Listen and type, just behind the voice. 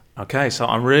Okay, so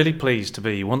I'm really pleased to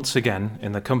be once again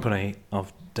in the company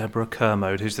of Deborah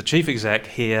Kermode, who's the chief exec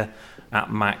here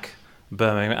at Mac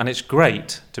Birmingham, and it's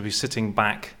great to be sitting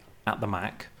back at the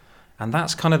Mac, and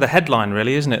that's kind of the headline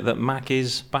really, isn't it, that Mac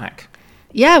is back?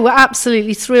 Yeah, we're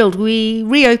absolutely thrilled. We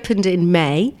reopened in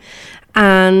May,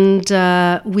 and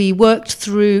we worked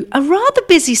through a rather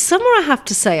busy summer, I have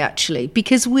to say, actually,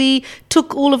 because we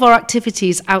took all of our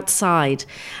activities outside,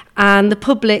 and the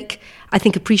public, I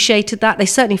think, appreciated that. They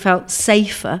certainly felt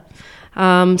safer.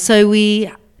 So we,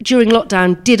 during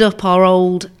lockdown, did up our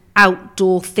old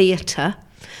outdoor theatre,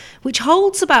 which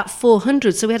holds about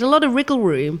 400. So we had a lot of wriggle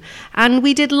room, and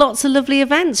we did lots of lovely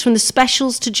events, from the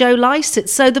specials to Joe Lycett.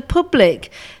 So the public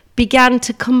began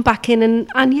to come back in,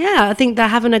 and yeah, I think they're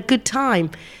having a good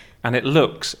time. And it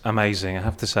looks amazing, I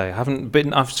have to say.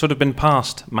 I've sort of been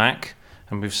past Mac,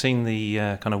 and we've seen the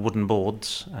kind of wooden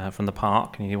boards from the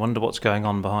park, and you wonder what's going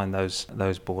on behind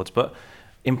those boards. But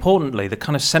importantly, the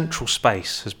kind of central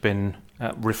space has been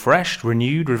refreshed,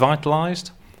 renewed,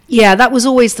 revitalised. Yeah, that was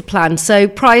always the plan. So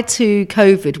prior to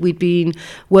COVID, we'd been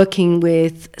working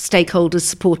with stakeholders,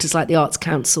 supporters like the Arts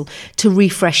Council, to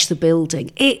refresh the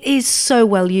building. It is so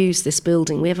well used, this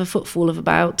building. We have a footfall of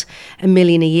about 1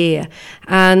 million a year,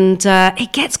 and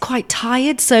it gets quite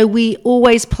tired. So we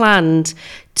always planned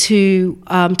to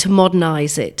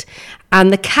modernise it.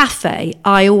 And the cafe,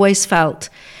 I always felt,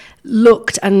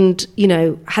 looked and,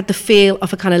 had the feel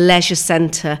of a kind of leisure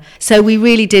centre. So we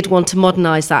really did want to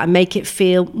modernise that and make it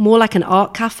feel more like an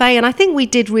art cafe. And I think we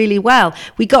did really well.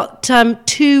 We got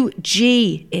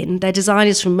 2G in, they're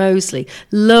designers from Moseley,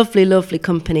 lovely, lovely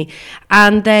company.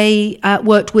 And they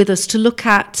worked with us to look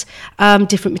at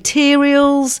different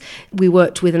materials. We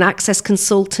worked with an access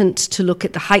consultant to look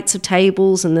at the heights of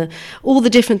tables and all the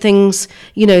different things,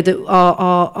 that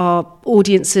our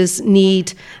audiences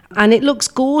need. And it looks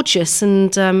gorgeous.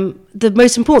 And the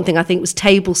most important thing, I think, was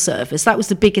table service. That was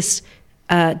the biggest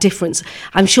difference.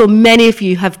 I'm sure many of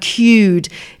you have queued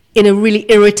in a really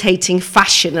irritating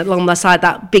fashion along the side of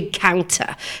that big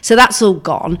counter. So that's all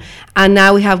gone. And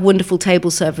now we have wonderful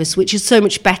table service, which is so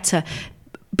much better,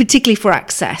 particularly for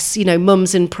access,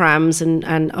 mums and prams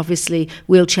and obviously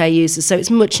wheelchair users. So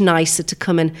it's much nicer to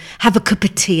come and have a cup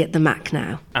of tea at the Mac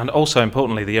now. And also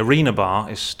importantly, the arena bar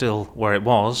is still where it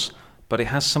was, but it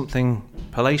has something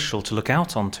palatial to look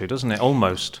out onto, doesn't it,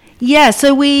 almost? Yeah,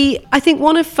 so I think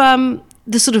one of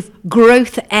the sort of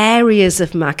growth areas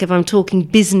of Mac, if I'm talking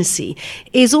businessy,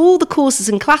 is all the courses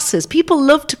and classes. People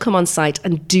love to come on site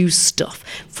and do stuff.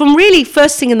 From really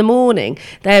first thing in the morning,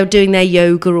 they're doing their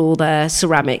yoga or their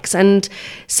ceramics. And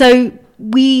so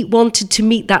we wanted to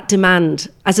meet that demand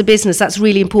as a business. That's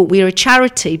really important. We are a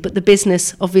charity, but the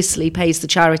business obviously pays the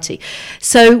charity.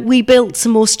 So we built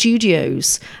some more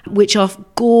studios, which are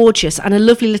gorgeous, and a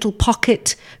lovely little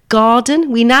pocket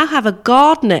garden. We now have a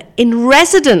gardener in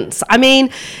residence. I mean,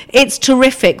 it's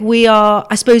terrific. We are,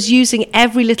 I suppose, using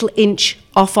every little inch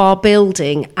of our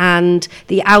building and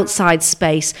the outside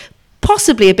space,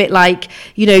 possibly a bit like,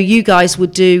 you guys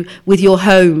would do with your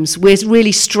homes. We're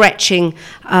really stretching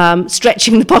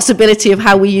the possibility of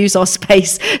how we use our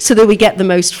space so that we get the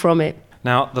most from it.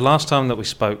 Now, the last time that we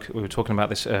spoke, we were talking about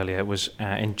this earlier, was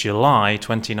in July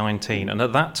 2019. And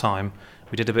at that time,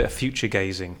 we did a bit of future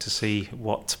gazing to see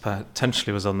what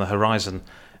potentially was on the horizon.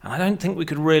 And I don't think we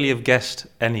could really have guessed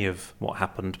any of what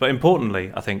happened. But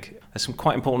importantly, I think there's some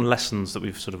quite important lessons that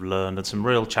we've sort of learned, and some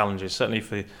real challenges, certainly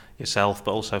for yourself,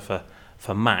 but also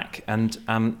for Mac. And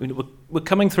we're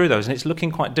coming through those, and it's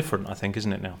looking quite different, I think,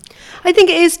 isn't it now? I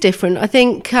think it is different. I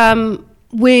think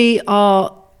we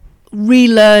are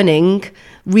relearning,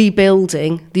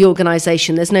 rebuilding the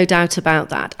organisation. There's no doubt about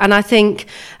that. And I think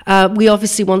we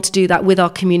obviously want to do that with our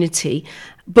community.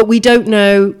 But we don't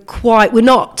know quite,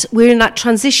 we're in that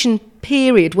transition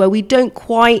period where we're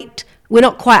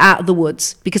not quite out of the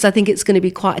woods, because I think it's going to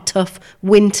be quite a tough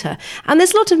winter. And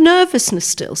there's a lot of nervousness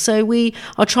still. So we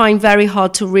are trying very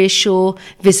hard to reassure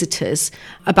visitors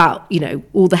about,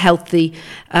 all the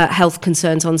health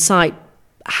concerns on site.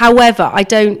 However, I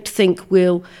don't think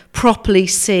we'll properly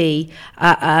see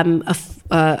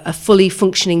a fully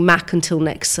functioning Mac until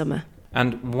next summer.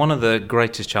 And one of the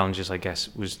greatest challenges, I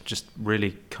guess, was just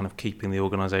really kind of keeping the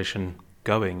organisation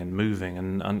going and moving.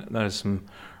 And there's some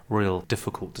real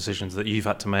difficult decisions that you've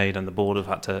had to make and the board have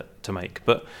had to make.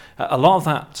 But a lot of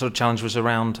that sort of challenge was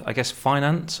around, I guess,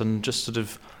 finance and just sort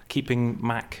of keeping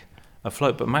Mac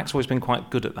afloat. But Mac's always been quite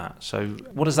good at that. So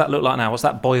what does that look like now? What's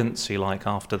that buoyancy like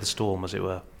after the storm, as it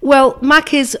were? Well,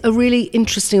 Mac is a really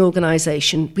interesting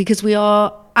organisation because we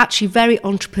are actually very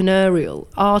entrepreneurial.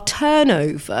 Our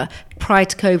turnover prior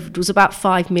to COVID was about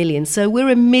 5 million. So we're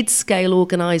a mid-scale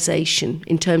organisation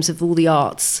in terms of all the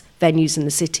arts venues in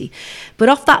the city. But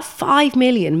off that 5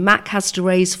 million, MAC has to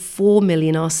raise 4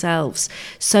 million ourselves.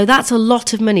 So that's a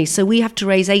lot of money. So we have to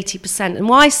raise 80%. And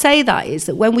why I say that is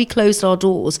that when we closed our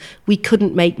doors, we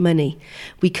couldn't make money.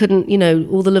 We couldn't,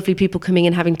 all the lovely people coming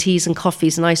in having teas and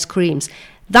coffees and ice creams.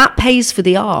 That pays for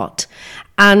the art.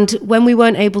 And when we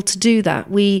weren't able to do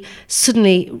that, we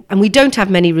suddenly, and we don't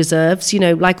have many reserves,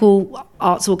 like all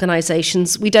arts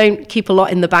organisations, we don't keep a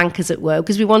lot in the bank, as it were,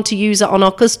 because we want to use it on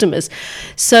our customers.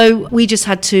 So we just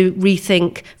had to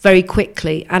rethink very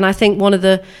quickly. And I think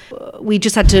we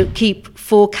just had to keep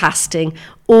forecasting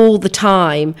all the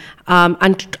time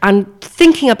and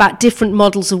thinking about different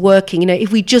models of working.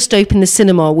 If we just open the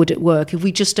cinema, would it work? If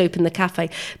we just open the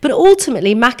cafe? But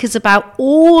ultimately, MAC is about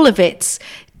all of its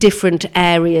different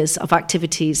areas of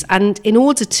activities, and in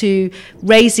order to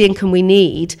raise the income we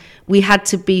need, we had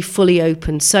to be fully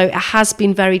open. So it has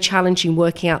been very challenging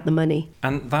working out the money.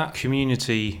 And that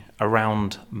community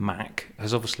around MAC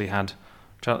has obviously had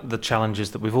the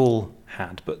challenges that we've all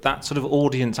had, but that sort of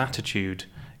audience attitude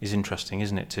is interesting,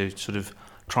 isn't it, to sort of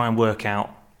try and work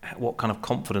out what kind of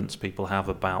confidence people have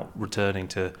about returning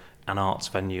to an arts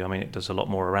venue. I mean, it does a lot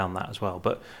more around that as well,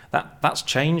 but that's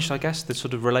changed, I guess, the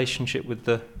sort of relationship with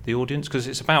the audience, because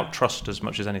it's about trust as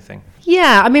much as anything.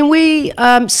 Yeah, I mean, we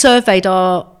surveyed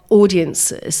our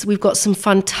audiences. We've got some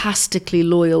fantastically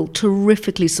loyal,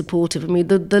 terrifically supportive. I mean,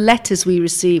 the letters we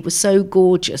received were so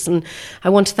gorgeous, and I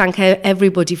want to thank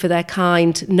everybody for their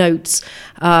kind notes,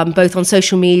 both on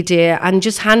social media and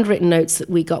just handwritten notes that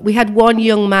we got. We had one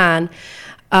young man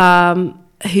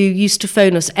who used to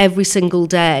phone us every single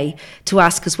day to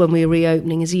ask us when we were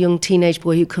reopening. He's a young teenage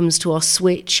boy who comes to our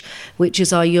Switch, which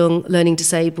is our young learning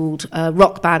disabled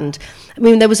rock band. I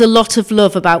mean, there was a lot of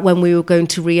love about when we were going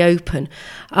to reopen.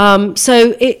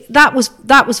 So that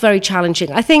was very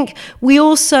challenging. I think we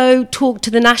also talked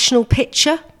to the national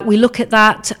picture. We look at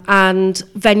that and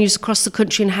venues across the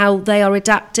country and how they are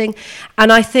adapting.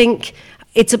 And I think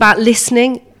it's about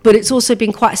listening, but it's also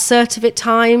been quite assertive at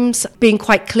times, being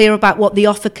quite clear about what the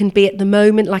offer can be at the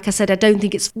moment. Like I said, I don't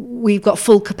think we've got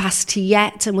full capacity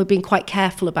yet, and we're being quite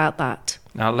careful about that.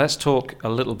 Now, let's talk a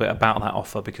little bit about that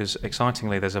offer, because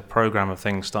excitingly, there's a programme of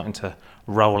things starting to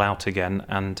roll out again.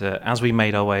 And as we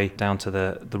made our way down to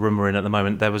the room we're in at the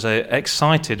moment, there was an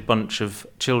excited bunch of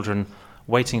children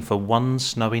waiting for One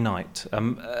Snowy Night,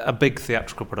 a big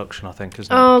theatrical production, I think,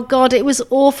 isn't it? Oh, God, it was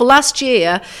awful. Last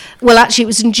year, well, actually, it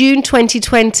was in June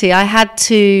 2020, I had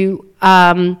to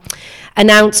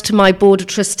announced to my board of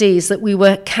trustees that we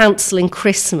were cancelling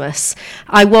Christmas.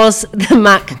 I was the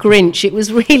Mac Grinch. It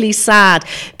was really sad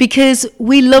because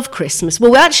we love Christmas.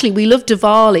 Well, actually, we love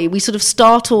Diwali. We sort of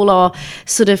start all our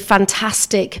sort of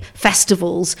fantastic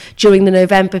festivals during the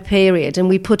November period, and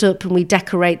we put up and we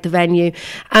decorate the venue,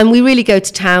 and we really go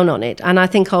to town on it. And I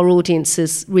think our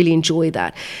audiences really enjoy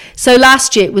that. So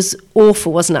last year it was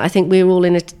awful, wasn't it? I think we were all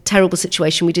in a terrible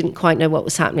situation. We didn't quite know what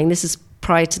was happening. This is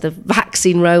prior to the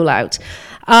vaccine rollout.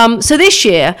 So this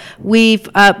year,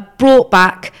 we've brought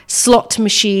back Slot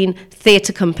Machine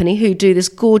Theatre Company, who do this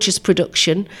gorgeous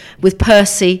production with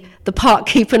Percy, the park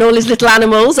keeper, and all his little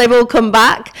animals. They've all come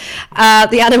back.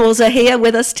 The animals are here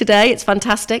with us today. It's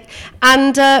fantastic.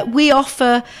 And we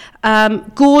offer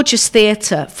gorgeous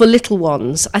theatre for little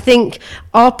ones. I think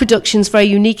our production's very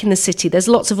unique in the city. There's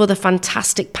lots of other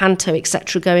fantastic panto,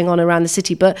 etc., going on around the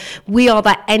city, but we are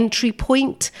that entry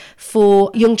point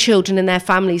for young children and their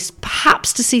families,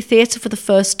 perhaps to see theatre for the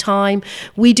first time.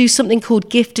 We do something called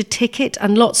gift a ticket,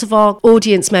 and lots of our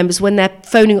audience members, when they're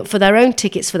phoning up for their own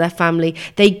tickets for their family,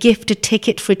 they gift a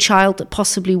ticket for a child that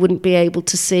possibly wouldn't be able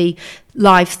to see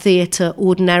live theatre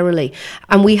ordinarily,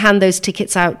 and we hand those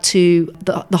tickets out to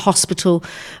the hospital,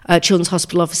 Children's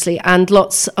Hospital obviously, and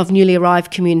lots of newly arrived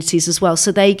communities as well,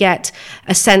 so they get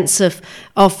a sense of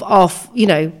you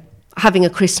know, having a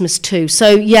Christmas too.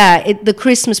 So yeah, the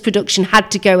Christmas production had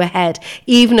to go ahead,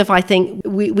 even if I think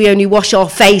we only wash our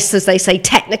face, as they say,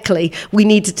 technically we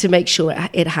needed to make sure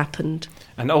it happened.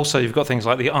 And also you've got things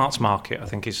like the arts market, I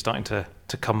think, is starting to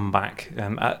come back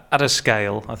at a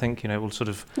scale, I think, you know, will sort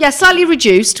of... Yeah, slightly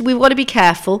reduced. We've got to be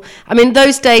careful. I mean,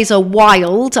 those days are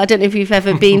wild. I don't know if you've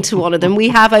ever been to one of them. We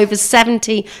have over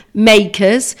 70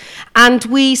 makers, and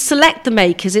we select the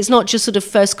makers. It's not just sort of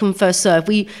first come, first serve.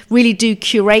 We really do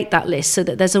curate that list so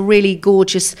that there's a really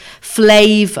gorgeous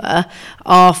flavour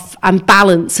of and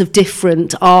balance of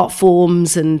different art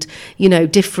forms and, you know,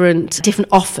 different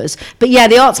offers. But yeah,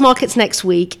 the arts market's next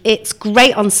week. It's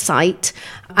great on site,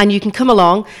 and you can come along.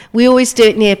 We always do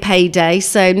it near payday,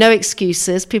 so no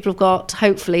excuses. People have got,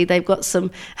 hopefully, they've got some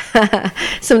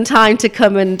some time to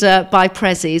come and buy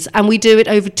prezzies. And we do it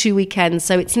over 2 weekends,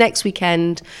 so it's next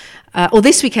weekend, or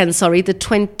this weekend, sorry, the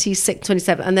 26th,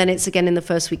 27th, and then it's again in the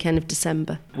first weekend of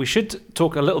December. We should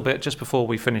talk a little bit, just before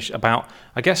we finish, about,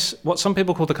 I guess, what some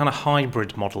people call the kind of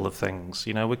hybrid model of things.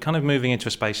 You know, we're kind of moving into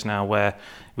a space now where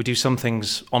we do some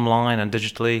things online and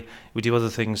digitally, we do other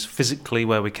things physically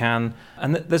where we can,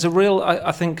 and there's a real,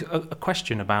 I think, a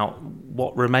question about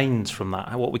what remains from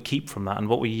that, what we keep from that, and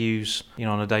what we use, you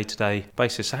know, on a day-to-day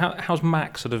basis. So how's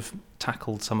Mac sort of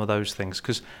tackled some of those things?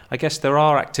 Because I guess there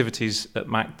are activities at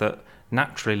Mac that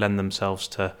naturally lend themselves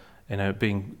to, you know,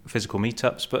 being physical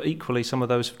meetups, but equally some of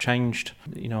those have changed,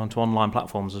 you know, onto online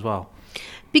platforms as well.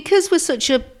 Because we're such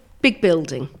a big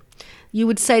building, you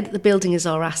would say that the building is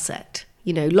our asset.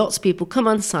 You know, lots of people come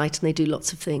on site and they do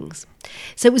lots of things.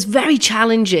 So it was very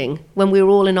challenging when we were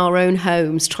all in our own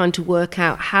homes trying to work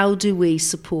out how do we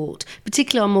support,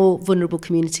 particularly our more vulnerable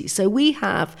communities. So we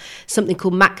have something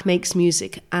called Mac Makes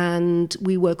Music, and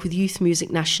we work with youth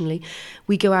music nationally.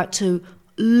 We go out to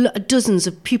dozens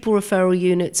of pupil referral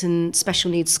units and special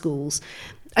needs schools,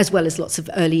 as well as lots of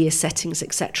early year settings,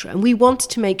 etc. And we wanted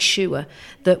to make sure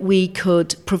that we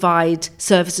could provide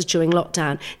services during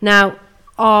lockdown. Now,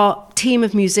 our team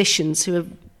of musicians, who are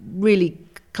really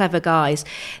clever guys,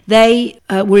 they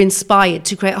were inspired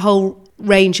to create a whole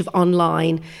range of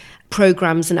online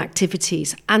programs and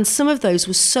activities. And some of those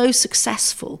were so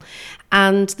successful,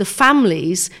 and the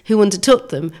families who undertook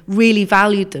them really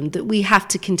valued them, that we have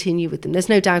to continue with them. There's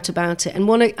no doubt about it. And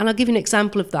I'll give you an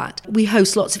example of that. We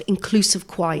host lots of inclusive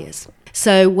choirs.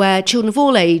 So where children of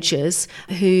all ages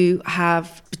who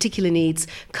have particular needs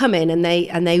come in and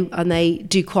they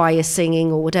do choir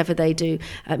singing or whatever they do,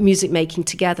 music making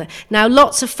together. Now,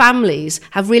 lots of families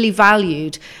have really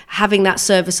valued having that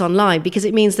service online, because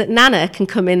it means that Nana can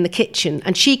come in the kitchen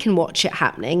and she can watch it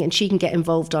happening and she can get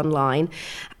involved online.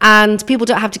 And people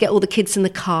don't have to get all the kids in the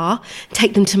car,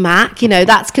 take them to Mac. You know,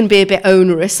 that can be a bit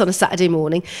onerous on a Saturday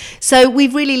morning. So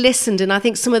we've really listened, and I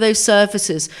think some of those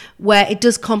services where it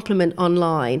does complement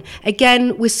online.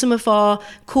 Again, with some of our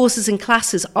courses and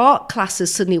classes, art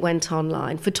classes suddenly went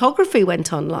online, photography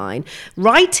went online,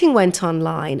 writing went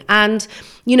online, and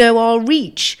you know, our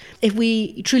reach, if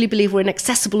we truly believe we're an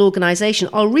accessible organisation,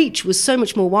 our reach was so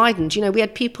much more widened. You know, we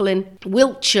had people in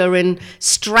Wiltshire and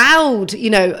Stroud, you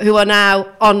know, who are now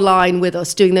online with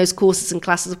us doing those courses and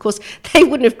classes. Of course, they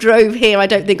wouldn't have drove here, I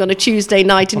don't think, on a Tuesday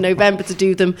night in November to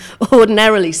do them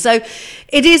ordinarily. So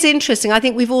it is interesting. I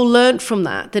think we've all learned from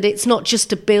that it's not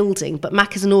just a building, but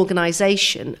Mac is an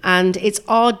organisation, and it's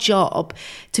our job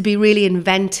to be really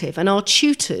inventive. And our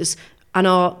tutors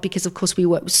because of course we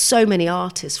work with so many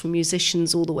artists, from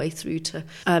musicians all the way through to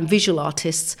visual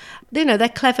artists, you know, they're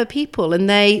clever people and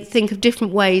they think of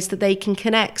different ways that they can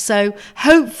connect. So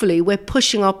hopefully we're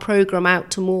pushing our programme out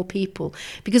to more people,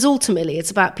 because ultimately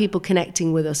it's about people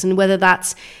connecting with us, and whether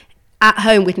that's at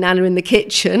home with Nana in the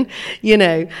kitchen, you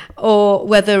know, or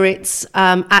whether it's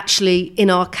actually in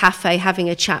our cafe having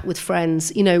a chat with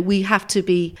friends, you know, we have to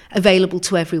be available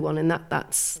to everyone, and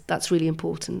that's really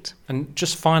important. And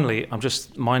just finally, I'm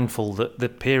just mindful that the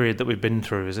period that we've been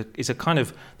through is a kind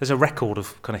of, there's a record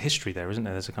of kind of history there, isn't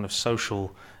there? There's a kind of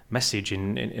social message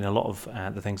in a lot of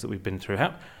the things that we've been through.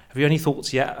 Have you any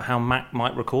thoughts yet how Mac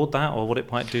might record that, or what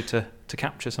it might do to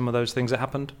capture some of those things that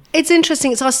happened? It's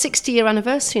interesting. It's our 60-year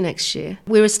anniversary next year.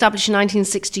 We were established in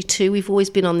 1962. We've always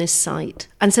been on this site.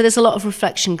 And so there's a lot of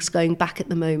reflections going back at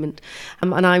the moment.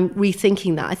 And I'm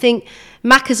rethinking that. I think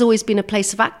Mac has always been a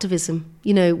place of activism.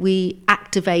 You know, we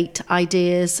activate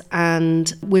ideas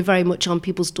and we're very much on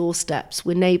people's doorsteps.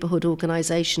 We're a neighbourhood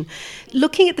organisation.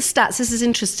 Looking at the stats, this is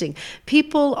interesting.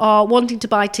 People are wanting to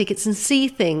buy tickets and see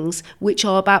things which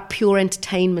are about pure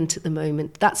entertainment at the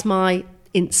moment. That's my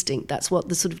instinct. That's what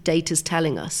the sort of data's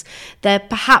telling us. They're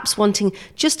perhaps wanting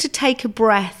just to take a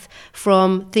breath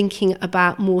from thinking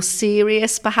about more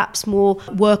serious, perhaps more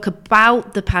work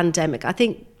about the pandemic. I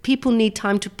think people need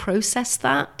time to process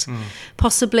that,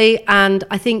 possibly. And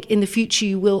I think in the future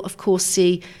you will, of course,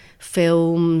 see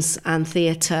films and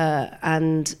theatre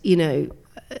and, you know,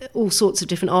 all sorts of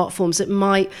different art forms that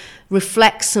might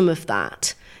reflect some of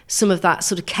that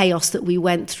sort of chaos that we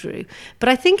went through. But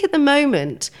I think at the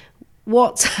moment,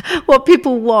 what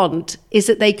people want is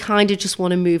that they kind of just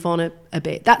want to move on a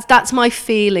bit. That's my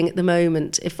feeling at the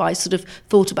moment, if I sort of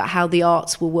thought about how the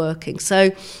arts were working.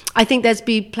 So I think there's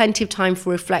be plenty of time for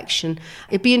reflection.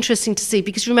 It'd be interesting to see,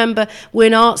 because remember, we're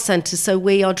an arts centre, so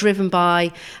we are driven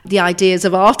by the ideas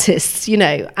of artists, you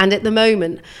know, and at the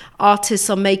moment, artists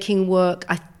are making work,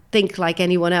 I think, like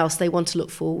anyone else. They want to look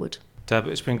forward. Deb,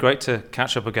 it's been great to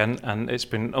catch up again, and it's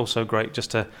been also great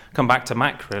just to come back to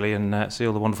Mac, really, and see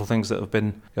all the wonderful things that have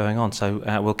been going on. So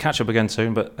we'll catch up again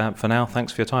soon, but for now,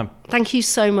 thanks for your time. Thank you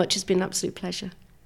so much. It's been an absolute pleasure.